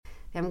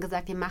Wir haben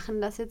gesagt, wir machen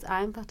das jetzt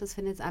einfach. Das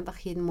findet jetzt einfach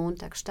jeden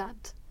Montag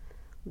statt.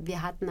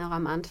 Wir hatten auch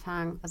am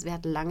Anfang, also wir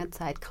hatten lange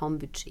Zeit kaum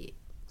Budget,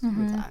 muss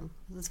man sagen.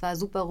 Also es war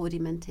super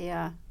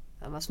rudimentär,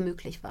 was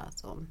möglich war.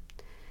 So.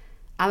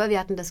 Aber wir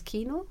hatten das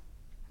Kino,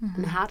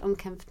 einen hart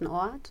umkämpften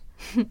Ort.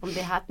 Und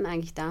wir hatten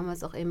eigentlich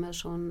damals auch immer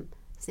schon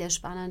sehr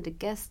spannende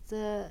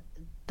Gäste.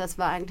 Das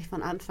war eigentlich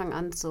von Anfang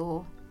an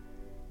so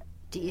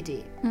die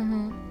Idee.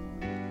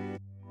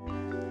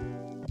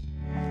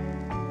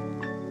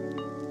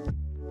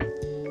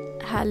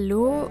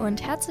 Hallo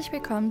und herzlich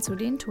willkommen zu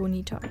den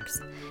Toni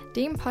Talks,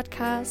 dem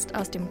Podcast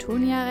aus dem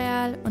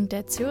Toni-Areal und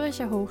der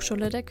Zürcher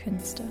Hochschule der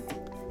Künste.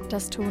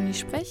 Das Toni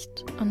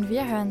spricht und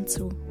wir hören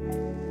zu.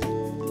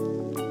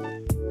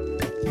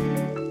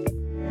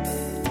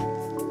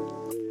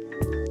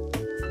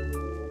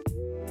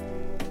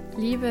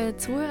 Liebe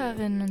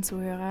Zuhörerinnen und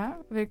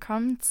Zuhörer,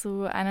 willkommen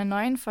zu einer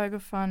neuen Folge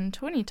von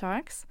Toni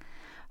Talks.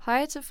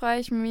 Heute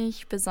freue ich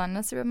mich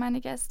besonders über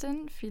meine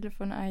Gästin. Viele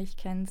von euch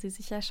kennen sie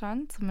sicher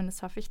schon,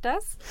 zumindest hoffe ich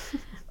das.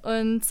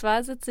 Und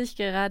zwar sitze ich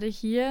gerade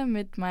hier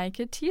mit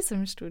Maike Thies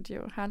im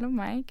Studio. Hallo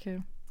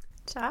Maike.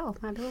 Ciao,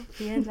 hallo.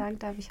 Vielen Dank,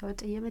 darf ich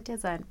heute hier mit dir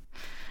sein.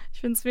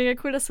 Ich finde es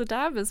mega cool, dass du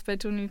da bist bei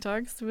Toni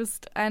Talks. Du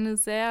bist eine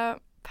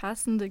sehr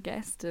passende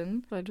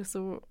Gästin, weil du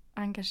so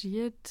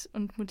engagiert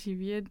und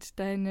motiviert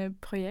deine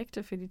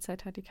Projekte für die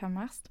ZHDK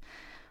machst.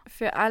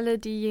 Für alle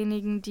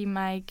diejenigen, die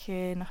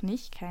Maike noch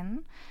nicht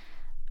kennen,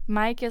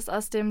 Maike ist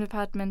aus dem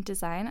Department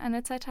Design an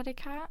der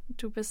ZHDK.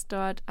 Du bist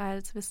dort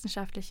als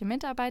wissenschaftliche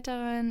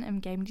Mitarbeiterin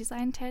im Game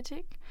Design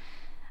tätig.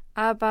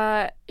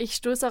 Aber ich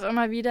stoße auch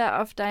immer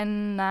wieder auf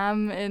deinen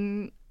Namen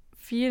in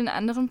vielen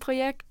anderen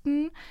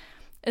Projekten.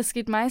 Es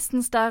geht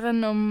meistens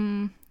darin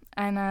um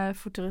eine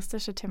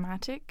futuristische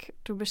Thematik.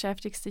 Du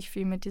beschäftigst dich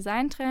viel mit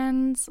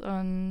Designtrends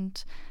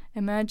und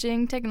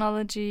Emerging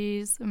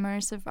Technologies,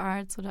 Immersive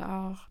Arts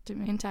oder auch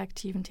dem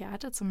interaktiven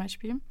Theater zum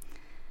Beispiel.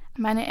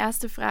 Meine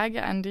erste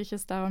Frage an dich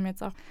ist darum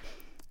jetzt auch,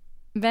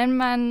 wenn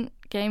man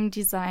Game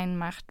Design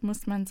macht,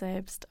 muss man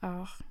selbst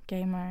auch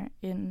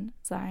Gamerin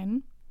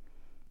sein?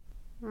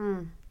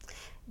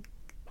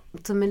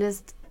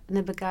 Zumindest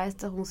eine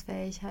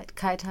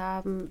Begeisterungsfähigkeit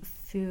haben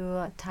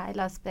für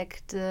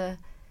Teilaspekte,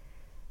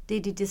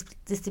 die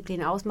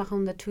Disziplin ausmachen.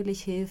 Und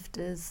natürlich hilft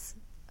es,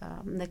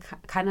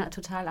 keine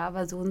totale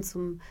Aversion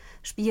zum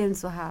Spielen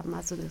zu haben.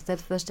 Also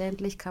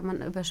selbstverständlich kann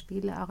man über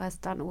Spiele auch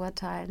erst dann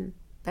urteilen,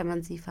 wenn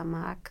man sie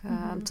vermag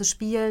zu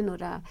spielen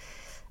oder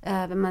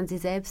wenn man sie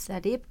selbst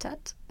erlebt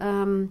hat.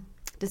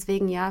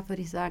 Deswegen ja,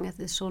 würde ich sagen, es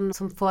ist schon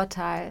zum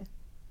Vorteil,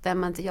 wenn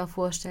man sich auch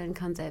vorstellen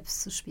kann,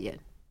 selbst zu spielen.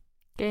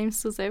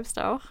 Gamest du selbst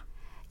auch?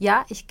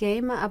 Ja, ich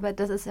game, aber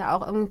das ist ja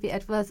auch irgendwie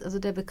etwas, also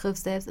der Begriff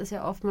selbst ist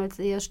ja oftmals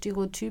sehr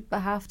stereotyp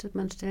behaftet.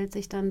 Man stellt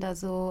sich dann da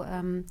so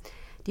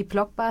die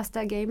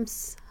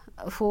Blockbuster-Games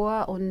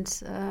vor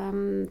und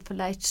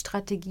vielleicht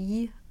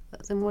Strategie,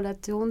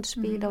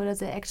 Simulationsspiele oder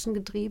sehr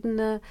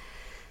actiongetriebene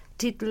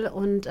Titel.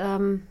 Und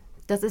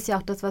das ist ja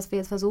auch das, was wir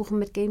jetzt versuchen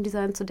mit Game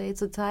Design Today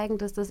zu zeigen,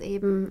 dass das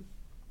eben,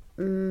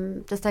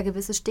 dass da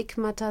gewisse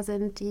Stigmata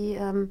sind, die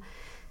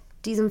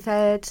diesem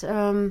Feld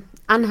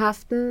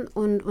anhaften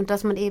und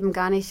dass man eben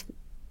gar nicht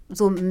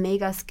so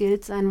mega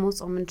skilled sein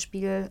muss, um ein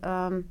Spiel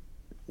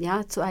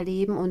zu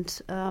erleben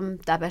und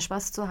dabei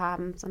Spaß zu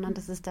haben, sondern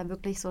dass es da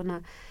wirklich so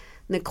eine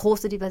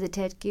große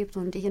Diversität gibt.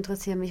 Und ich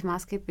interessiere mich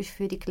maßgeblich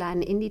für die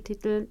kleinen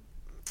Indie-Titel,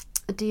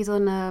 die so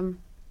eine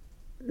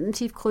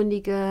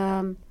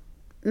tiefgründige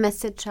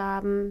Message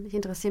haben. Ich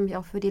interessiere mich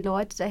auch für die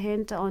Leute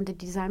dahinter und die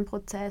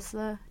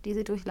Designprozesse, die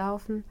sie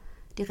durchlaufen,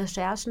 die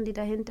Recherchen, die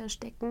dahinter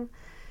stecken.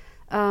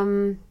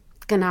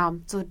 Genau,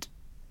 so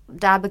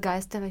da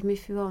begeistere ich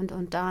mich für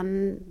und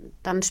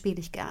dann spiele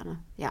ich gerne,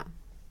 ja.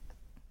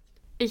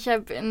 Ich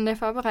habe in der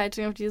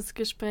Vorbereitung auf dieses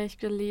Gespräch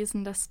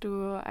gelesen, dass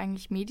du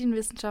eigentlich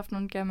Medienwissenschaften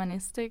und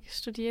Germanistik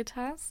studiert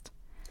hast.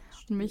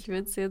 Und mich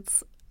würde es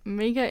jetzt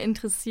mega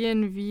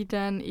interessieren, wie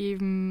dann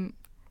eben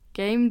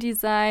Game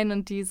Design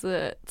und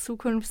diese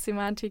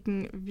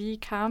Zukunftsthematiken, wie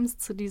kam es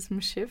zu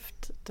diesem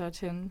Shift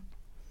dorthin?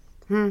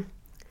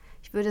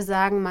 Ich würde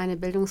sagen, meine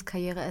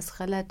Bildungskarriere ist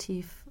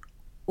relativ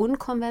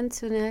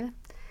unkonventionell.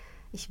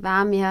 Ich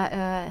war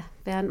mir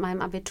während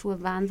meinem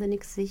Abitur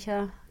wahnsinnig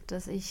sicher,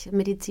 dass ich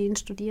Medizin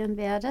studieren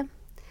werde.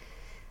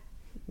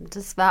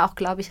 Das war auch,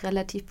 glaube ich,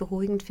 relativ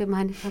beruhigend für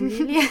meine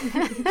Familie.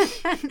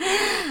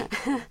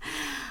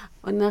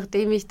 Und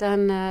nachdem ich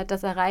dann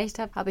das erreicht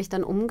habe, habe ich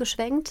dann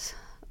umgeschwenkt.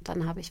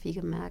 Dann habe ich, wie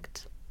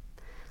gemerkt,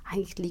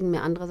 eigentlich liegen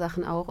mir andere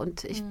Sachen auch.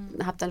 Und ich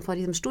habe dann vor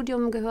diesem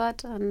Studium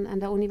gehört an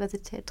der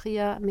Universität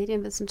Trier,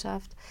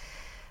 Medienwissenschaft.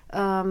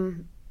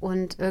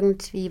 Und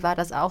irgendwie war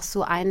das auch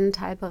so ein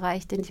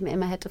Teilbereich, den ich mir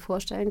immer hätte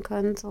vorstellen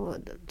können, so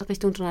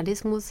Richtung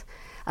Journalismus.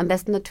 Am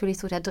besten natürlich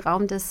so der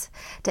Traum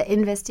der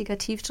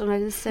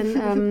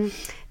Investigativjournalistin,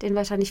 den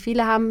wahrscheinlich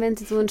viele haben, wenn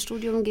sie so ins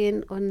Studium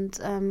gehen. Und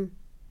dann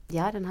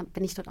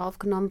bin ich dort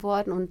aufgenommen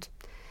worden. Und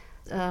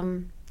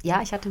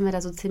ich hatte mir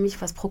da so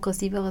ziemlich was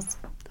Progressiveres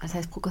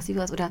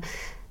oder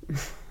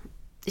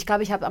ich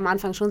glaube, ich habe am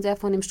Anfang schon sehr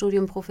von dem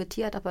Studium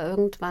profitiert, aber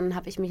irgendwann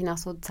habe ich mich nach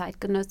so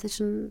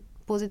zeitgenössischen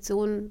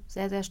Führungspositionen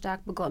sehr, sehr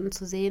stark begonnen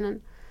zu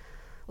sehen.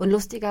 Und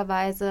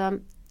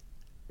lustigerweise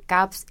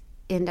gab es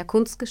in der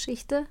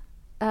Kunstgeschichte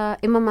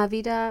immer mal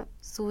wieder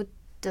so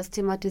das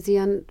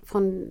Thematisieren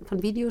von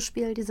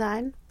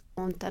Videospieldesign.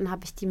 Und dann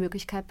habe ich die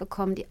Möglichkeit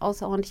bekommen, die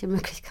außerordentliche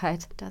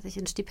Möglichkeit, dass ich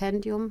ein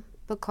Stipendium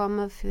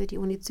bekomme für die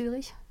Uni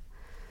Zürich,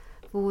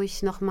 wo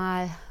ich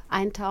nochmal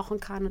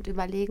eintauchen kann und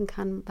überlegen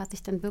kann, was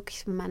ich dann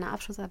wirklich mit meiner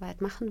Abschlussarbeit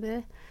machen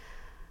will.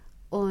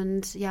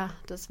 Und ja,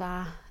 das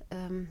war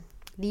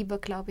Liebe,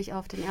 glaube ich,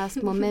 auf den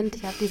ersten Moment.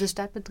 Ich habe diese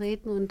Stadt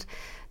betreten und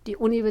die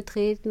Uni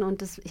betreten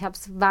und ich habe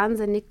es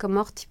wahnsinnig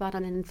gemocht. Ich war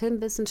dann in den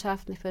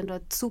Filmwissenschaften, ich bin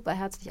dort super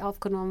herzlich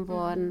aufgenommen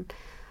worden.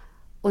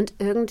 Und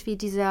irgendwie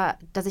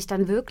dass ich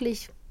dann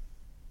wirklich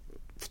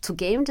zu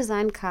Game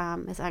Design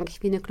kam, ist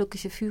eigentlich wie eine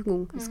glückliche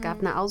Fügung. Es gab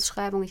eine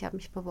Ausschreibung, ich habe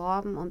mich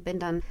beworben und bin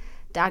dann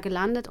da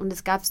gelandet und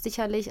es gab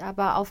sicherlich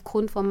aber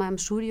aufgrund von meinem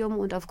Studium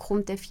und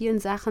aufgrund der vielen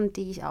Sachen,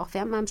 die ich auch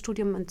während meinem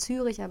Studium in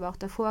Zürich, aber auch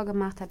davor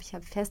gemacht habe. Ich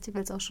habe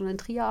Festivals auch schon in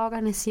Trier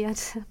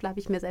organisiert, bleibe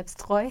ich mir selbst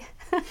treu.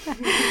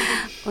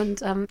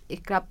 Und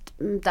ich glaube,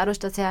 dadurch,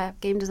 dass ja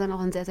Game Design auch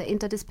ein sehr, sehr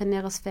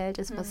interdisziplinäres Feld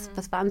ist,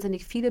 was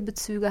wahnsinnig viele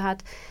Bezüge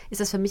hat, ist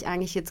das für mich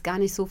eigentlich jetzt gar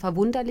nicht so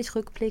verwunderlich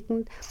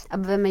rückblickend.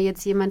 Aber wenn mir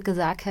jetzt jemand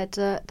gesagt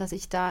hätte, dass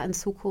ich da in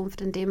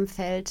Zukunft in dem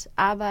Feld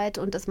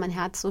arbeite und dass mein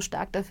Herz so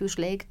stark dafür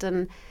schlägt,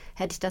 dann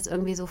hätte ich das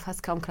irgendwie so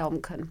fast kaum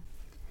glauben können.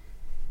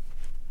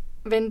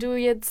 Wenn du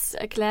jetzt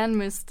erklären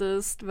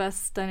müsstest,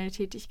 was deine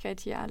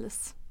Tätigkeit hier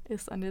alles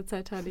ist an der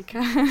ZHDK,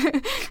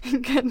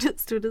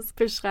 könntest du das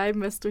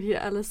beschreiben, was du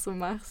hier alles so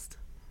machst?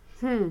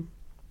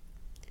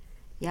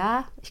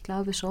 Ja, ich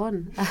glaube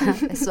schon.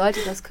 Es sollte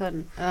das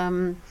können.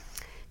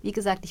 Wie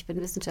gesagt, ich bin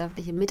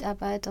wissenschaftliche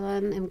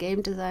Mitarbeiterin im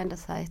Game Design.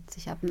 Das heißt,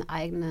 ich habe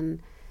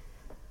ein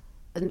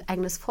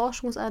eigenes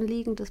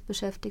Forschungsanliegen, das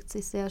beschäftigt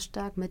sich sehr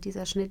stark mit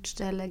dieser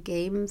Schnittstelle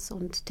Games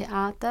und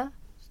Theater.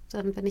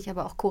 Dann bin ich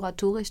aber auch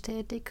kuratorisch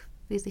tätig,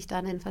 wie sich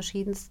dann in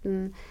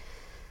verschiedensten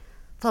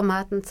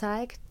Formaten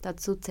zeigt.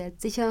 Dazu zählt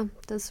sicher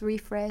das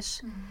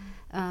Refresh.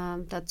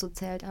 Dazu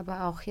zählt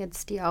aber auch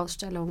jetzt die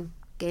Ausstellung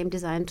Game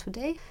Design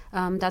Today.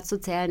 Dazu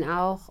zählen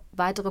auch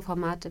weitere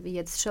Formate wie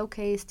jetzt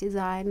Showcase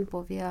Design,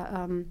 wo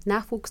wir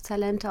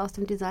Nachwuchstalente aus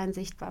dem Design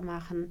sichtbar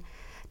machen.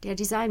 Der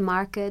Design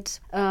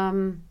Market.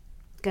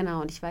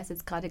 Genau, und ich weiß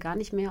jetzt gerade gar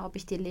nicht mehr, ob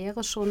ich die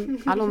Lehre schon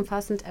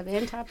allumfassend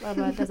erwähnt habe,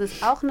 aber das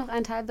ist auch noch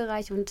ein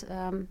Teilbereich und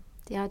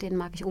ja, den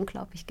mag ich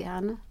unglaublich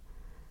gerne.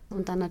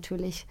 Und dann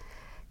natürlich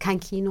kein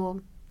Kino,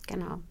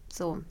 genau,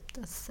 so.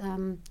 Das,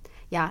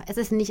 ja, es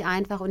ist nicht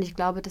einfach und ich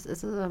glaube,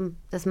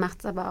 das macht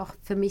es aber auch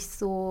für mich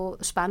so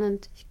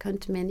spannend. Ich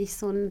könnte mir nicht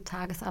so einen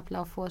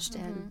Tagesablauf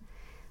vorstellen,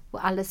 wo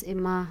alles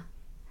immer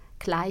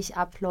gleich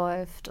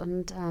abläuft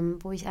und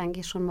wo ich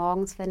eigentlich schon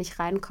morgens, wenn ich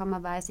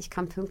reinkomme, weiß, ich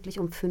kann pünktlich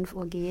um 5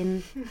 Uhr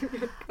gehen.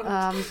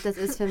 Das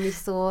ist für mich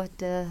so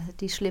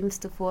die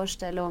schlimmste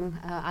Vorstellung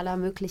aller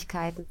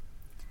Möglichkeiten.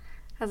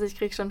 Also ich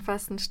kriege schon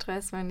fast einen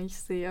Stress, wenn ich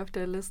sehe auf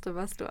der Liste,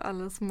 was du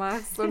alles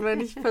machst und wenn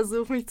ich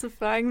versuche, mich zu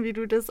fragen, wie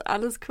du das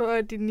alles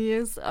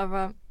koordinierst,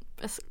 aber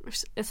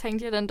es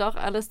hängt ja dann doch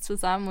alles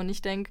zusammen und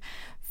ich denke,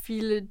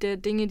 viele der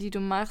Dinge, die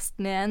du machst,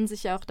 nähern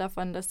sich ja auch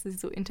davon, dass sie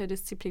so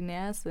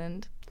interdisziplinär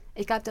sind.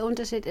 Ich glaube, der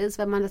Unterschied ist,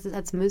 wenn man das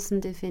als Müssen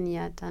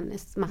definiert, dann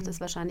macht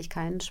es wahrscheinlich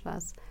keinen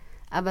Spaß.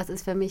 Aber es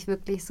ist für mich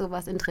wirklich so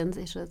was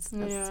Intrinsisches.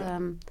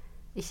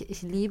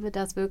 Ich liebe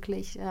das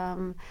wirklich,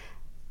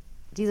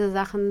 diese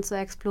Sachen zu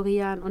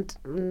explorieren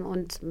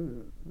und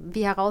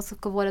wie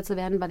herausgefordert zu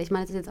werden, weil ich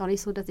meine, es ist jetzt auch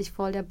nicht so, dass ich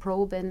voll der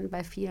Pro bin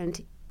bei vielen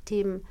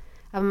Themen,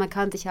 aber man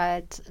kann sich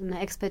halt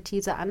eine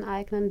Expertise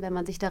aneignen, wenn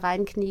man sich da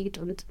reinkniet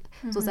und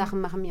so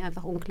Sachen machen mir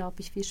einfach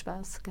unglaublich viel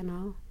Spaß,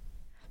 genau.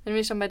 Wenn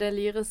wir schon bei der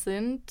Lehre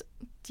sind,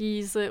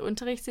 diese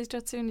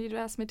Unterrichtssituation, die du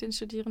hast mit den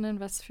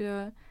Studierenden, was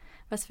für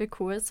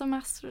Kurse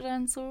machst du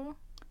dann so?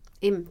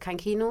 Eben, kein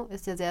Kino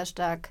ist ja sehr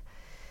stark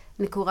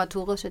eine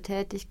kuratorische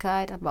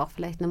Tätigkeit, aber auch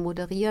vielleicht eine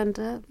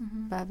moderierende,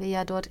 weil wir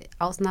ja dort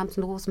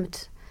ausnahmslos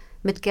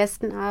mit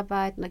Gästen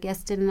arbeiten oder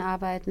Gästinnen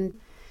arbeiten.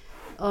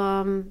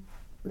 Dann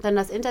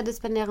das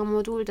interdisziplinäre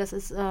Modul,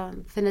 das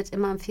findet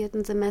immer im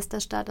 4.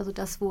 Semester statt, also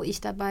das, wo ich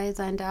dabei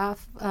sein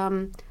darf.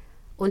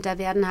 Und da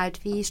werden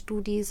halt wie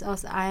Studis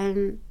aus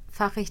allen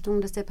Fachrichtungen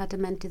des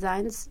Departement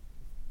Designs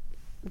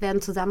werden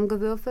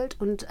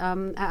zusammengewürfelt und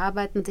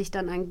erarbeiten sich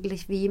dann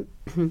eigentlich wie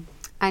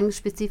ein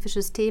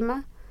spezifisches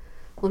Thema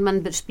und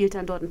man spielt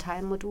dann dort ein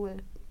Teilmodul.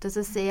 Das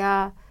ist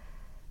sehr,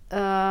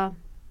 das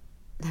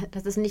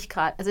ist nicht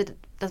gerade, also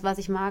das, was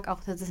ich mag, auch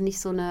da ist nicht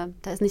so eine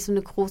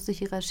große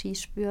Hierarchie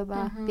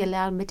spürbar. Wir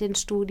lernen mit den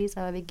Studis,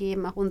 aber wir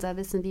geben auch unser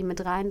Wissen wie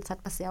mit rein. Das hat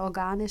was sehr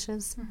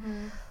Organisches.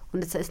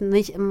 Und es ist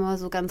nicht immer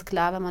so ganz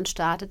klar, wenn man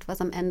startet, was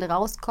am Ende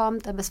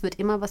rauskommt, aber es wird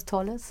immer was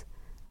Tolles.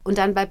 Und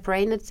dann bei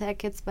Brain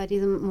Attack, jetzt bei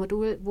diesem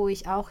Modul, wo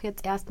ich auch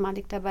jetzt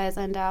erstmalig dabei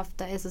sein darf,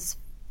 da ist es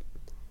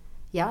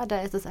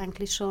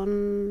eigentlich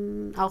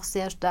schon auch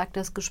sehr stark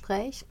das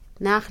Gespräch.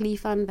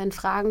 Nachliefern, wenn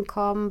Fragen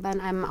kommen,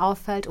 wenn einem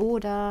auffällt, oh,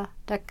 da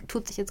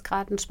tut sich jetzt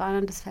gerade ein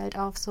spannendes Feld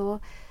auf, so.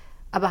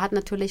 Aber hat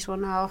natürlich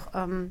schon auch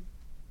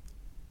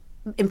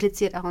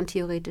impliziert auch einen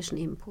theoretischen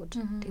Input,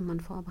 den man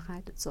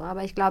vorbereitet. So.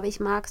 Aber ich glaube, ich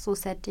mag so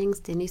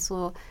Settings, die nicht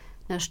so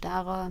eine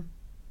starre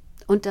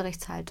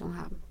Unterrichtshaltung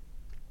haben.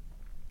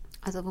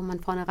 Also wo man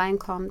vorne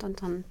reinkommt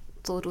und dann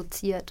so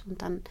doziert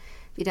und dann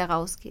wieder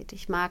rausgeht.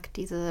 Ich mag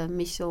diese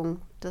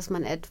Mischung, dass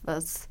man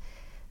etwas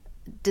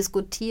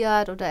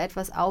diskutiert oder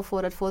etwas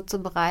auffordert,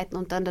 vorzubereiten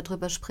und dann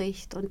darüber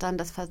spricht und dann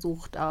das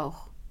versucht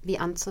auch wie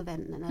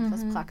anzuwenden in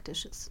etwas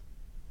Praktisches.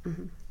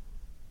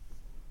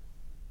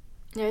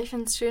 Ja, ich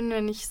finde es schön,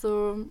 wenn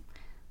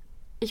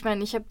ich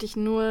meine, ich habe dich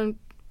nur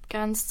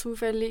ganz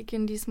zufällig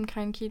in diesem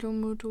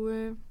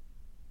Kein-Kilo-Modul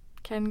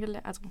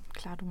kennengelernt. Also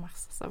klar, du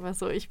machst es, aber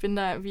so, ich bin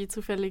da wie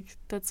zufällig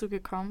dazu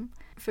gekommen.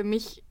 Für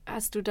mich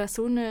hast du da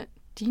so eine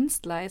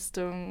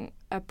Dienstleistung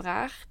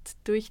erbracht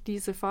durch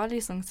diese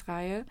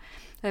Vorlesungsreihe.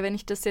 Weil wenn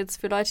ich das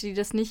jetzt für Leute, die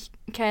das nicht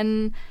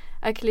kennen,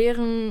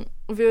 erklären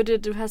würde,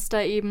 du hast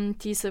da eben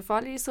diese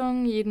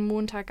Vorlesung jeden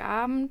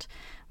Montagabend,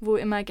 wo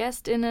immer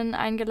GästInnen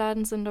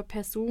eingeladen sind, ob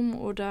per Zoom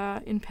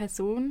oder in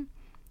Person.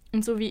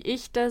 Und so wie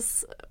ich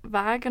das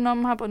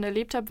wahrgenommen habe und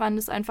erlebt habe, waren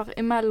das einfach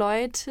immer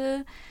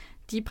Leute,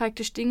 die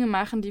praktisch Dinge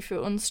machen, die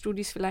für uns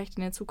Studis vielleicht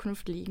in der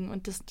Zukunft liegen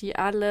und dass die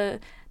alle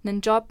einen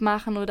Job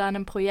machen oder an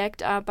einem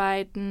Projekt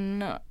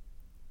arbeiten,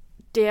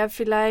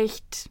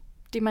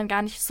 den man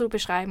gar nicht so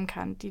beschreiben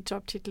kann. Die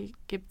Jobtitel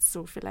gibt es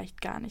so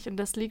vielleicht gar nicht. Und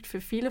das liegt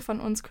für viele von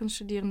uns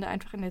Kunststudierende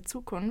einfach in der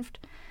Zukunft.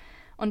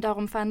 Und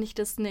darum fand ich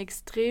das eine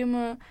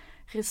extreme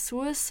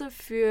Ressource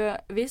für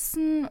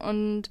Wissen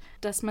und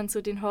dass man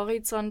so den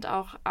Horizont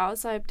auch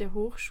außerhalb der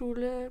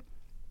Hochschule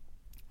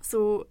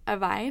so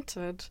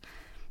erweitert.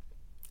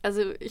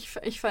 Also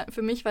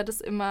für mich war das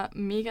immer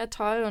mega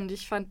toll und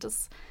ich fand,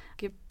 das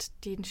gibt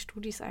den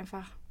Studis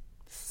einfach,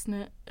 das ist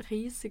eine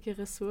riesige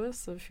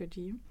Ressource für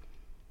die.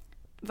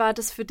 War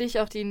das für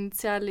dich auch die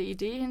initiale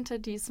Idee hinter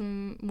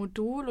diesem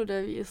Modul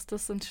oder wie ist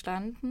das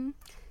entstanden?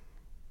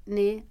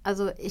 Nee,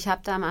 also ich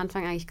habe da am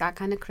Anfang eigentlich gar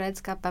keine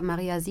Credits gehabt bei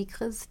Maria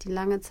Sigris, die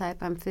lange Zeit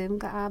beim Film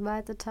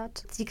gearbeitet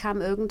hat. Sie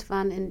kam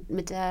irgendwann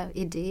mit der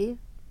Idee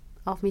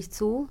auf mich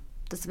zu,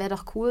 das wäre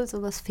doch cool,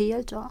 sowas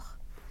fehlt doch.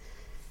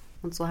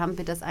 Und so haben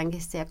wir das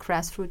eigentlich sehr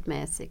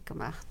grassroot-mäßig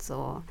gemacht.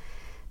 So,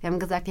 wir haben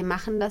gesagt, wir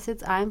machen das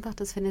jetzt einfach,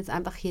 das findet jetzt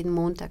einfach jeden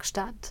Montag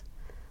statt.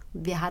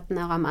 Wir hatten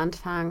auch am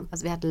Anfang,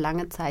 also wir hatten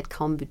lange Zeit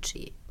kaum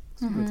Budget,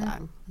 muss man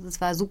sagen. Also es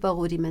war super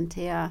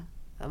rudimentär,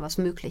 was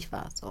möglich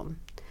war. So.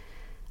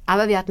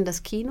 Aber wir hatten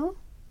das Kino,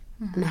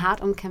 einen hart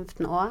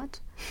umkämpften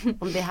Ort.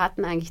 Und wir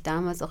hatten eigentlich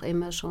damals auch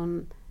immer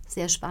schon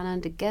sehr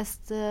spannende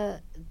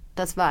Gäste.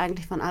 Das war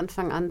eigentlich von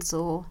Anfang an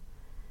so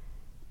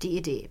die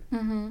Idee.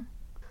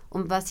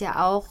 Und was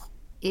ja auch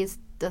ist,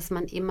 dass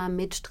man immer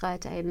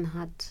MitstreiterInnen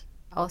hat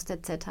aus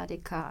der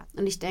ZHDK.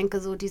 Und ich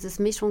denke, so dieses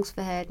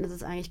Mischungsverhältnis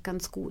ist eigentlich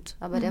ganz gut.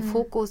 Aber der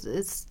Fokus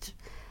ist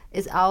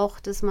auch,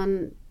 dass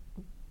man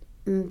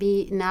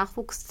wie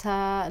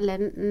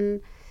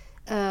Nachwuchstalenten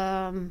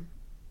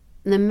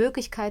eine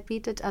Möglichkeit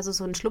bietet, also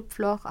so ein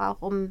Schlupfloch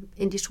auch, um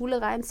in die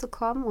Schule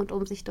reinzukommen und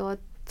um sich dort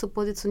zu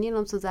positionieren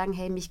und zu sagen,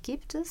 hey, mich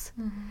gibt es.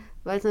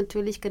 Weil es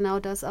natürlich genau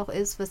das auch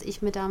ist, was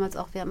ich mir damals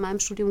auch während meinem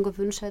Studium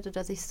gewünscht hätte,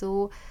 dass ich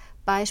so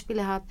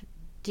Beispiele habe,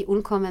 die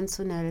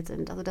unkonventionell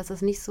sind. Also dass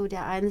es nicht so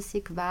der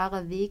einzig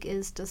wahre Weg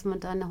ist, dass man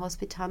dann eine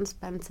Hospitanz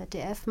beim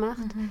ZDF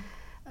macht.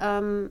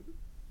 Für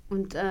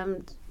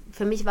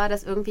mich war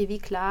das irgendwie wie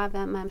klar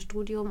während meinem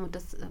Studium und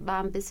das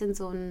war ein bisschen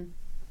so ein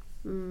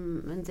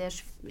sehr,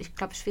 ich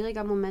glaube,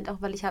 schwieriger Moment,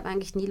 auch weil ich habe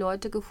eigentlich nie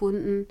Leute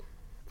gefunden,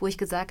 wo ich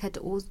gesagt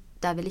hätte, oh,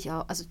 da will ich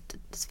auch, also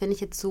das finde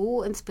ich jetzt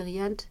so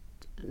inspirierend,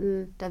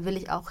 da will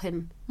ich auch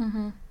hin.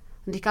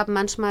 Und ich glaube,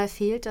 manchmal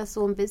fehlt das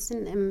so ein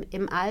bisschen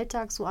im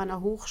Alltag, so an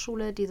der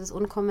Hochschule, dieses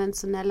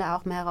Unkonventionelle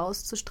auch mehr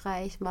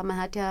herauszustreichen, weil man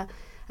hat ja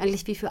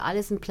eigentlich wie für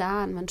alles einen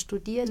Plan. Man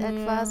studiert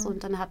etwas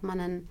und dann hat man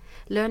ein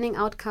Learning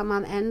Outcome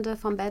am Ende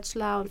vom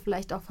Bachelor und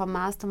vielleicht auch vom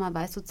Master. Man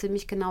weiß so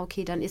ziemlich genau,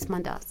 okay, dann ist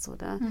man das,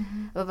 oder?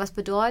 Aber was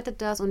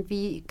bedeutet das und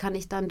wie kann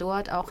ich dann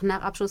dort auch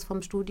nach Abschluss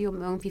vom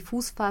Studium irgendwie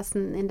Fuß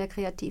fassen in der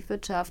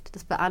Kreativwirtschaft?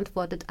 Das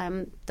beantwortet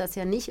einem das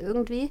ja nicht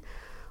irgendwie.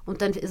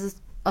 Und dann ist es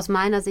aus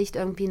meiner Sicht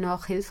irgendwie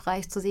noch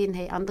hilfreich zu sehen,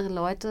 hey, andere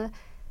Leute,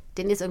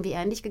 denen ist irgendwie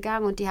ähnlich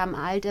gegangen und die haben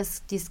all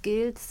die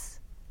Skills,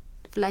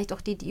 vielleicht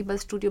auch die über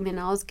das Studium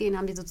hinausgehen,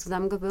 haben die so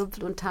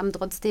zusammengewürfelt und haben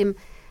trotzdem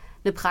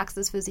eine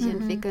Praxis für sich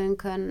entwickeln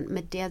können,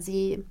 mit der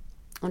sie,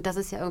 und das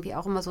ist ja irgendwie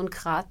auch immer so ein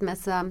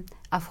Gradmesser,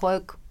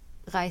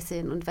 erfolgreich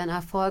sind. Und wenn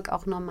Erfolg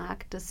auch nur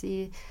mag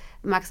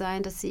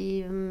sein, dass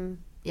sie,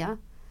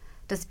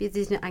 dass wir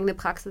sich eine eigene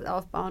Praxis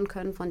aufbauen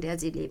können, von der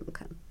sie leben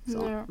können.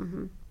 So. Ja.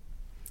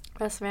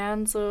 Was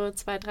wären so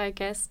 2, 3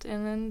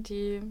 GästInnen,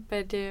 die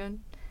bei der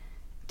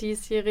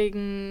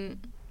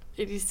diesjährigen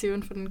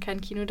Edition von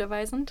Kein Kino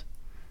dabei sind?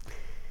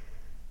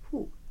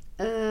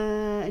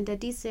 In der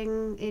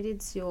diesjährigen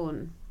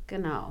Edition,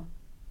 genau.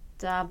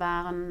 Da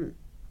war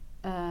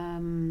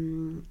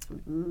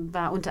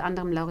unter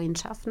anderem Laurin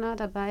Schaffner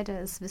dabei,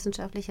 der ist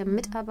wissenschaftlicher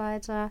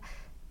Mitarbeiter.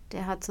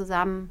 Der hat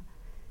zusammen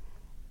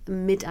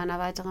mit einer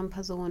weiteren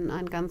Person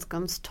ein ganz,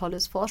 ganz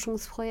tolles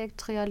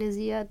Forschungsprojekt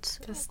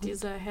realisiert. Das ist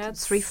dieser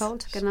Herz.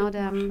 Threefold, genau,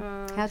 der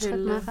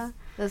Herzschrittmacher.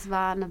 Das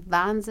war eine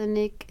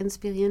wahnsinnig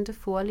inspirierende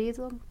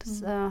Vorlesung.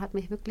 Das hat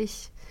mich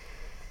wirklich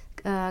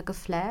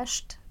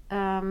geflasht.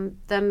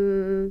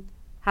 Dann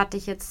hatte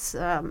ich jetzt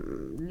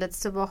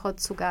letzte Woche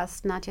zu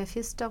Gast Nadja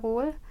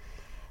Fisterol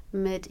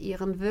mit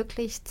ihren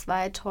wirklich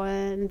 2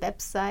 tollen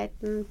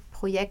Webseiten,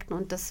 Projekten,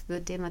 und das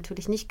wird dem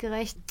natürlich nicht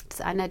gerecht.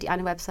 Die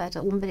eine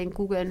Webseite unbedingt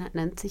googeln,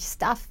 nennt sich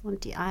Stuff,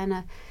 und die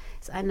eine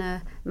ist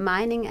eine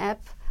Mining-App,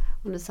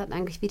 und es hat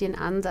eigentlich wie den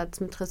Ansatz,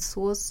 mit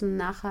Ressourcen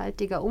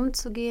nachhaltiger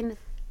umzugehen.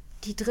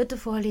 Die 3.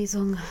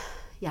 Vorlesung,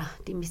 ja,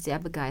 die mich sehr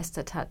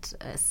begeistert hat,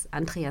 ist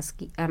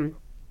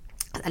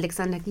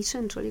Alexander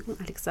Giesche,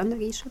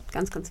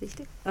 ganz, ganz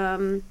wichtig,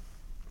 der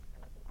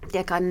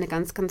gerade eine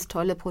ganz, ganz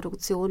tolle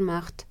Produktion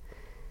macht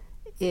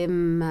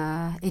in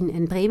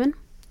Bremen,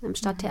 im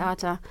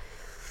Stadttheater.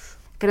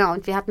 Genau,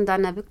 und wir hatten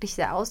dann eine wirklich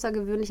sehr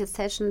außergewöhnliche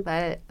Session,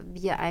 weil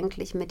wir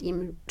eigentlich mit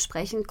ihm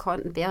sprechen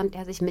konnten, während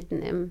er sich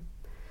mitten im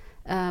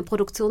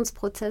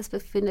Produktionsprozess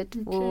befindet,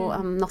 wo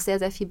noch sehr,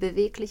 sehr viel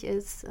beweglich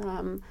ist,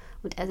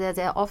 und er sehr,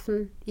 sehr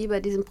offen über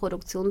diesen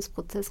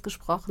Produktionsprozess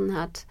gesprochen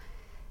hat.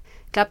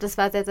 Ich glaube, das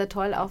war sehr, sehr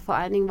toll, auch vor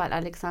allen Dingen, weil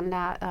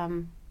Alexander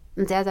ein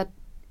sehr, sehr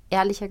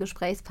ehrlicher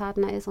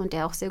Gesprächspartner ist und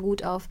der auch sehr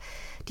gut auf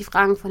die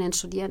Fragen von den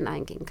Studierenden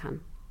eingehen kann.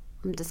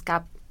 Und es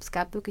gab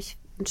wirklich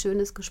ein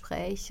schönes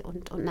Gespräch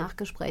und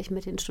Nachgespräch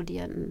mit den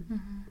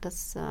Studierenden.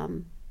 Das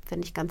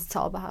finde ich ganz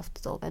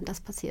zauberhaft, so, wenn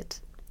das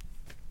passiert.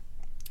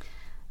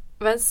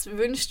 Was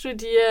wünschst du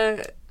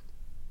dir,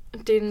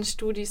 den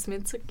Studis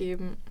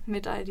mitzugeben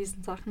mit all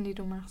diesen Sachen, die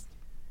du machst?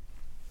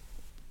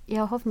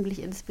 Ja,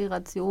 hoffentlich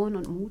Inspiration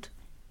und Mut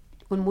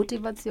und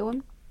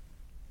Motivation,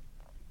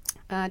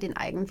 den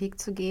eigenen Weg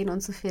zu gehen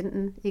und zu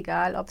finden,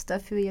 egal ob es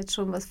dafür jetzt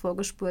schon was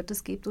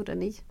Vorgespurtes gibt oder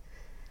nicht.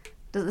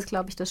 Das ist,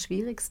 glaube ich, das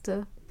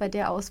Schwierigste bei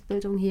der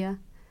Ausbildung hier,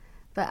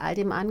 bei all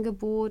dem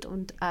Angebot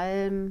und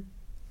allem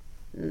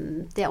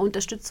der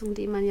Unterstützung,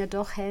 die man ja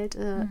doch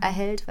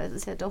erhält, weil es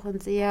ist ja doch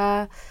ein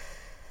sehr,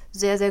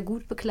 sehr, sehr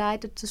gut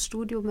begleitetes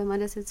Studium, wenn man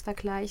das jetzt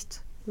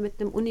vergleicht mit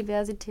einem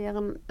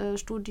universitären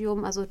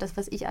Studium, also das,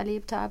 was ich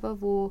erlebt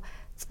habe, wo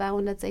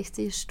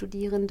 260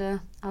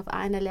 Studierende auf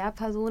eine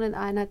Lehrperson in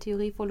einer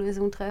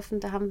Theorievorlesung treffen,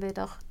 da haben wir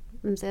doch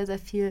einen sehr, sehr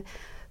viel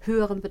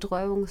höheren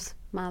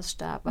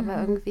Betreuungsmaßstab.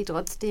 Aber irgendwie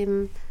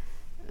trotzdem,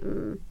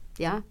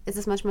 ist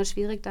es manchmal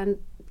schwierig dann,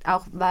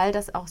 auch weil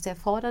das auch sehr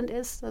fordernd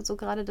ist, also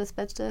gerade das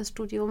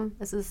Bachelorstudium,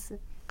 es ist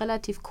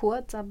relativ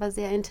kurz, aber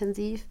sehr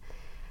intensiv,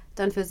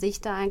 dann für sich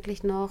da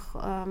eigentlich noch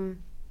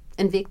einen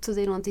Weg zu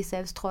sehen und sich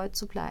selbst treu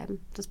zu bleiben.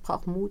 Das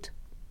braucht Mut.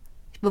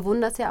 Ich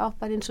bewundere es ja auch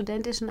bei den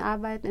studentischen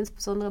Arbeiten,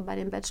 insbesondere bei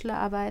den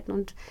Bachelorarbeiten,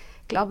 und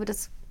glaube,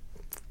 dass,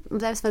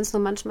 selbst wenn es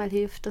nur manchmal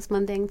hilft, dass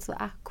man denkt so,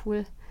 ach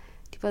cool,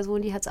 die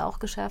Person, die hat es auch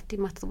geschafft, die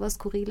macht sowas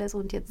Skurriles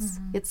und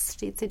jetzt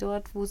steht sie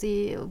dort, wo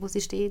sie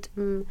steht.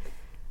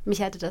 Mich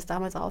hätte das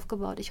damals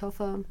aufgebaut. Ich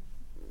hoffe,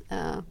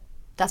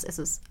 das ist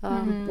es.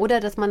 Oder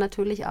dass man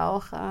natürlich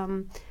auch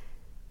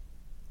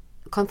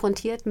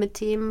konfrontiert mit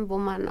Themen, wo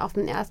man auf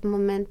den ersten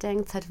Moment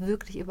denkt, es hat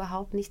wirklich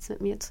überhaupt nichts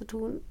mit mir zu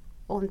tun,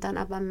 und dann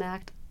aber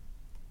merkt,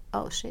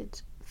 oh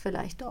shit,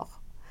 vielleicht doch.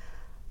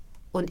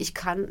 Und ich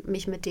kann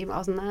mich mit dem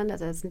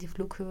auseinandersetzen. Die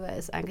Flughöhe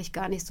ist eigentlich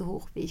gar nicht so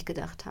hoch, wie ich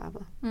gedacht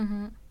habe.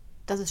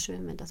 Das ist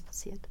schön, wenn das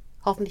passiert.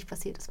 Hoffentlich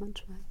passiert es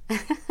manchmal.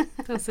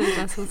 Das ist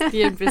das, was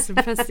dir ein bisschen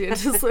passiert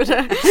ist,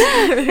 oder?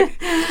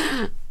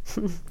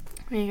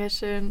 Mega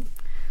schön.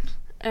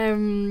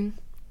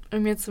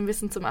 Um jetzt ein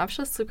bisschen zum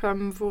Abschluss zu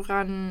kommen,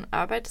 woran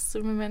arbeitest du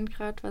im Moment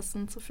gerade? Was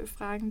sind so für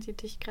Fragen, die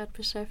dich gerade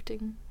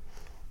beschäftigen?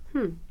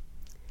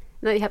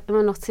 Ich habe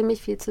immer noch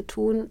ziemlich viel zu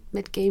tun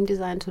mit Game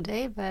Design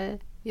Today, weil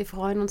wir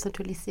freuen uns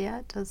natürlich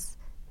sehr, dass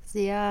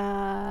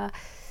da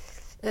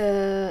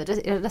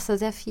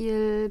sehr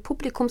viel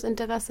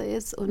Publikumsinteresse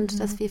ist und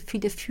dass wir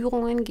viele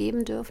Führungen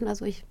geben dürfen.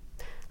 Also ich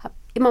habe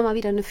immer mal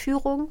wieder eine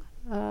Führung,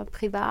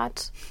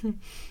 privat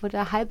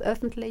oder halb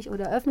öffentlich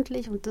oder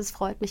öffentlich, und das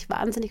freut mich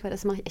wahnsinnig, weil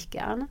das mache ich echt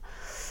gerne.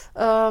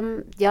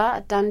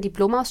 Dann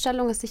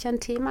Diplomausstellung ist sicher ein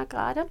Thema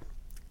gerade,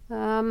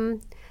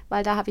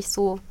 weil da habe ich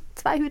so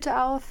 2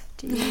 Hüte auf,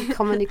 die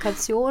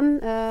Kommunikation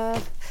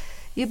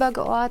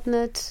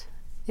übergeordnet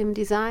im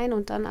Design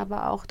und dann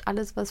aber auch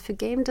alles, was für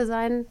Game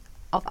Design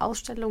auf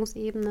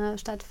Ausstellungsebene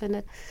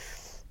stattfindet.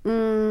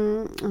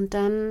 Und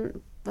dann,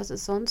 was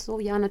ist sonst so?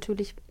 Ja,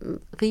 natürlich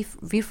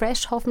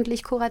Refresh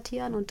hoffentlich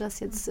kuratieren und das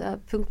jetzt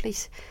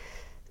pünktlich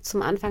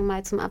zum Anfang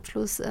mal zum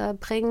Abschluss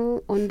bringen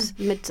und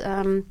mit,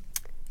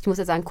 ich muss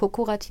ja sagen,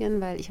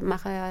 co-kuratieren, weil ich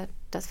mache ja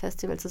das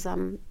Festival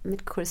zusammen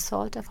mit Chris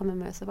Salter vom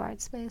Immersive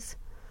Art Space.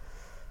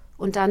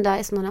 Und dann, da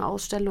ist noch eine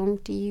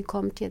Ausstellung, die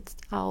kommt jetzt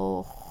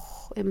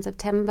auch im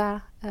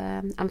September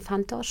am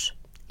Fantosch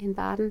in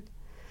Baden,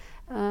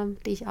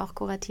 die ich auch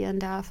kuratieren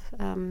darf.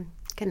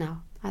 Genau,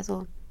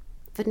 also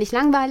wird nicht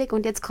langweilig,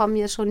 und jetzt kommen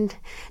hier schon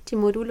die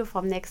Module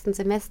vom nächsten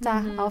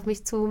Semester auf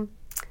mich zu.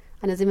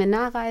 Eine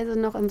Seminarreise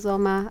noch im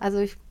Sommer. Also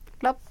ich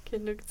glaube,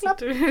 genug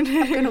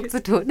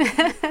zu tun.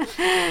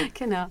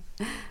 Genau.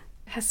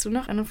 Hast du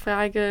noch eine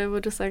Frage,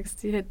 wo du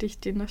sagst, die hätte ich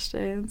dir noch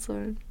stellen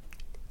sollen?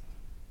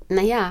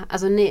 Naja,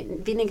 also nee,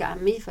 weniger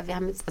an mich, weil wir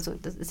haben jetzt, also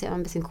das ist ja immer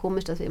ein bisschen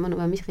komisch, dass wir immer nur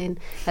über mich reden,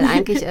 weil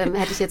eigentlich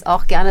hätte ich jetzt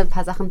auch gerne ein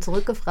paar Sachen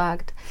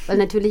zurückgefragt, weil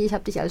natürlich, ich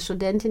habe dich als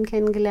Studentin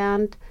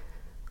kennengelernt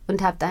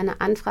und habe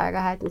deine Anfrage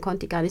erhalten,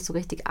 konnte die gar nicht so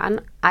richtig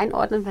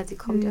einordnen, weil sie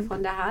kommt ja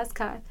von der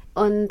HSK.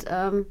 Und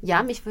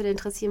ja, mich würde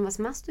interessieren, was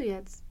machst du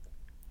jetzt?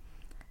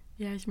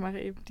 Ja, ich mache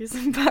eben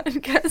diesen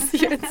Podcast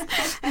jetzt.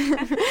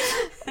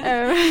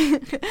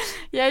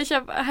 Ja, ich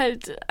habe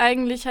halt,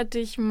 eigentlich hatte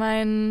ich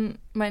mein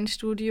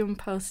Studium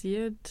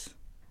pausiert.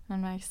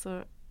 Dann war ich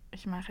so,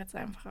 ich mache jetzt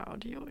einfach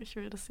Audio. Ich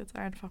will das jetzt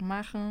einfach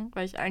machen,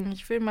 weil ich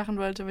eigentlich Film machen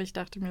wollte, aber ich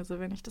dachte mir so,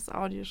 wenn ich das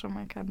Audio schon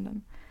mal kann,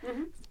 dann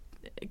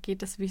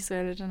geht das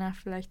Visuelle danach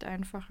vielleicht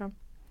einfacher.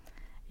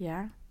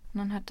 Ja, und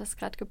dann hat das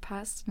gerade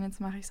gepasst und jetzt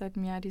mache ich seit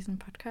einem Jahr diesen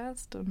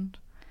Podcast und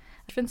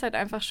ich finde es halt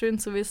einfach schön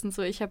zu wissen,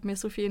 so ich habe mir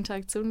so viel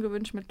Interaktion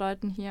gewünscht mit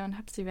Leuten hier und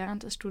habe sie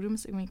während des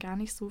Studiums irgendwie gar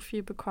nicht so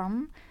viel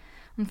bekommen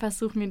und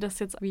versuche mir das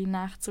jetzt irgendwie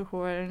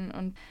nachzuholen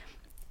und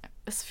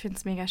ich finde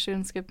es mega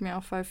schön, es gibt mir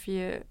auch voll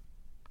viel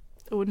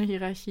ohne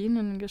Hierarchien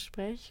in ein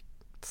Gespräch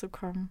zu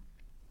kommen.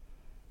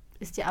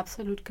 Ist dir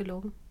absolut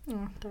gelungen.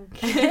 Oh, danke.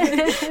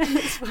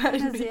 Das war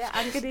eine sehr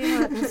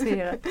angenehme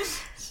Atmosphäre.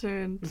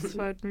 Schön, das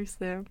freut mich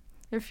sehr.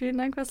 Ja, vielen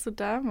Dank, warst du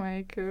da,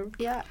 Maike.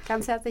 Ja,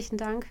 ganz herzlichen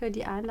Dank für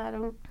die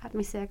Einladung. Hat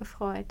mich sehr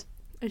gefreut.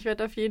 Ich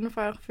werde auf jeden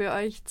Fall auch für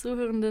euch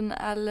Zuhörenden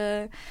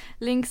alle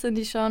Links in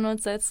die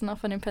Shownotes setzen, auch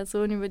von den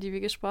Personen, über die wir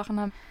gesprochen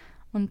haben.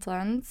 Und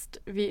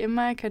sonst, wie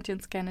immer, könnt ihr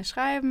uns gerne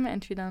schreiben,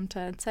 entweder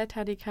unter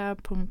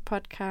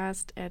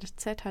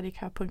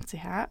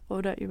zhdk.podcast@zhdk.ch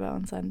oder über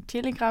unseren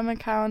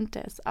Telegram-Account,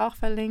 der ist auch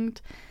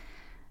verlinkt.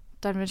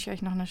 Dann wünsche ich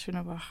euch noch eine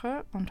schöne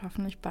Woche und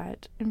hoffentlich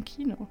bald im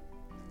Kino.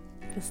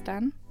 Bis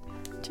dann.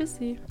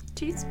 Tschüssi.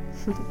 Tschüss.